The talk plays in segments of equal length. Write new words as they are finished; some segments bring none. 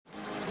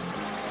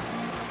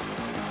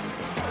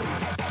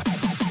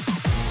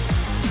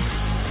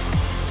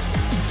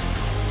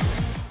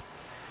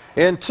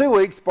In 2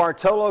 weeks,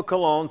 Bartolo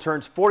Colon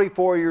turns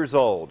 44 years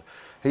old.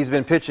 He's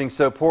been pitching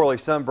so poorly,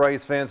 some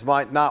Braves fans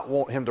might not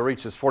want him to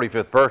reach his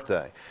 45th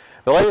birthday.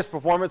 The latest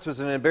performance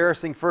was an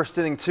embarrassing first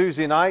inning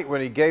Tuesday night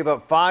when he gave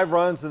up 5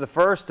 runs in the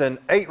first and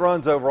 8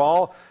 runs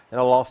overall in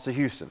a loss to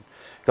Houston.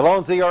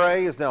 Colon's ERA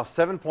is now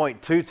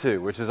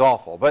 7.22, which is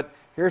awful. But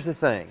here's the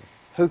thing.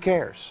 Who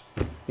cares?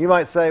 You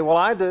might say, well,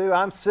 I do.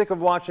 I'm sick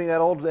of watching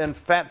that old and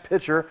fat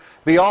pitcher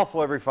be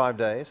awful every 5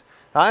 days.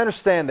 I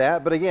understand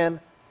that, but again,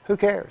 who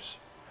cares?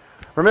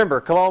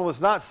 Remember, Colon was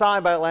not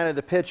signed by Atlanta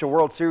to pitch a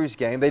World Series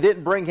game. They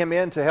didn't bring him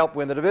in to help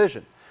win the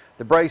division.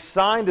 The Braves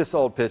signed this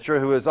old pitcher,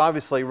 who is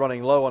obviously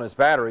running low on his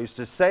batteries,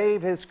 to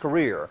save his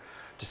career,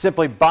 to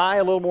simply buy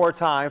a little more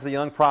time for the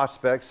young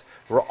prospects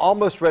who are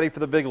almost ready for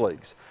the big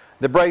leagues.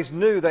 The Braves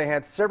knew they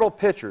had several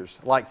pitchers,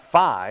 like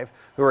 5,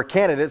 who are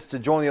candidates to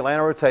join the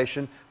Atlanta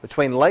rotation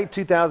between late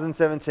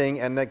 2017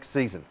 and next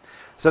season.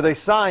 So they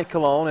signed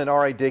Colon and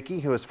R.A. Dickey,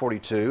 who is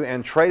 42,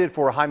 and traded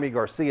for Jaime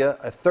Garcia,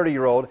 a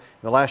 30-year-old, in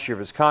the last year of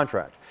his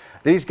contract.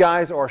 These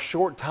guys are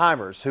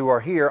short-timers who are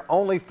here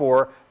only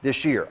for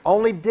this year.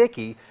 Only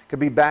Dickey could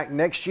be back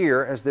next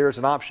year, as there is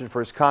an option for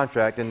his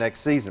contract in next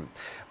season.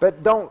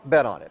 But don't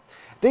bet on it.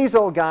 These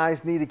old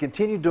guys need to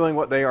continue doing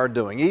what they are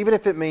doing, even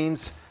if it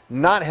means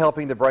not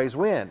helping the Braves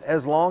win,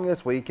 as long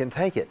as we can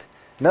take it.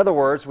 In other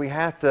words, we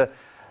have to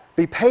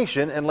be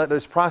patient and let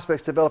those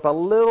prospects develop a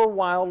little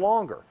while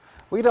longer.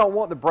 We don't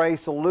want the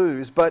Braves to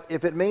lose, but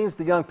if it means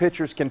the young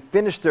pitchers can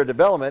finish their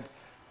development,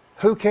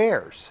 who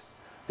cares?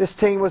 This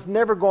team was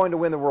never going to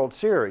win the World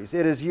Series.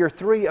 It is year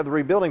 3 of the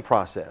rebuilding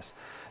process.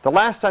 The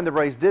last time the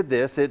Braves did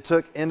this, it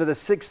took into the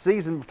 6th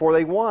season before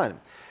they won.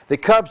 The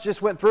Cubs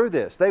just went through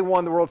this. They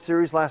won the World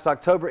Series last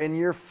October in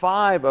year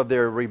 5 of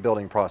their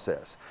rebuilding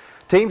process.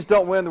 Teams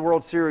don't win the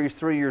World Series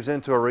 3 years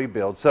into a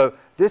rebuild, so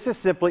this is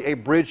simply a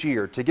bridge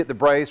year to get the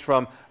Braves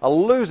from a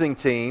losing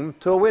team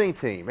to a winning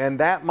team, and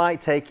that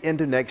might take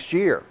into next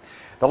year.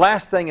 The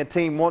last thing a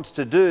team wants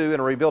to do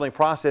in a rebuilding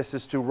process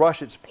is to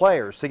rush its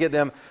players to get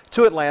them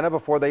to Atlanta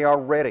before they are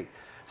ready.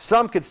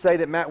 Some could say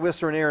that Matt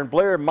Wisler and Aaron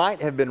Blair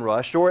might have been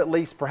rushed, or at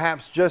least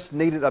perhaps just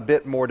needed a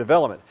bit more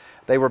development.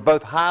 They were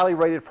both highly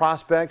rated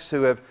prospects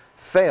who have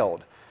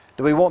failed.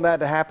 Do we want that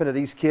to happen to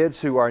these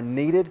kids who are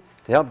needed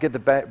to help get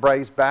the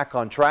Braves back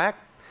on track?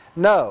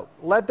 No,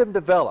 let them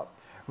develop.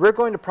 We're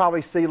going to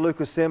probably see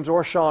Lucas Sims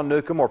or Sean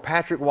Newcomb or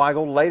Patrick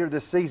Weigel later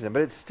this season,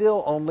 but it's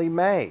still only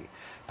May.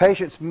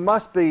 Patience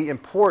must be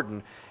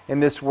important in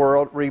this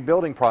world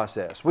rebuilding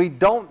process. We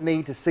don't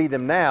need to see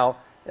them now,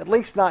 at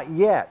least not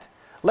yet.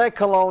 Let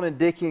Colon and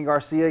Dickey and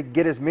Garcia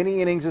get as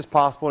many innings as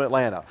possible in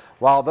Atlanta,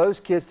 while those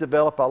kids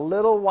develop a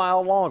little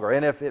while longer.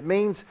 And if it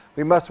means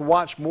we must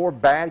watch more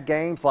bad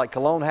games like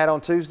Colon had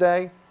on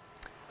Tuesday,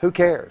 who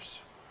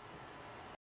cares?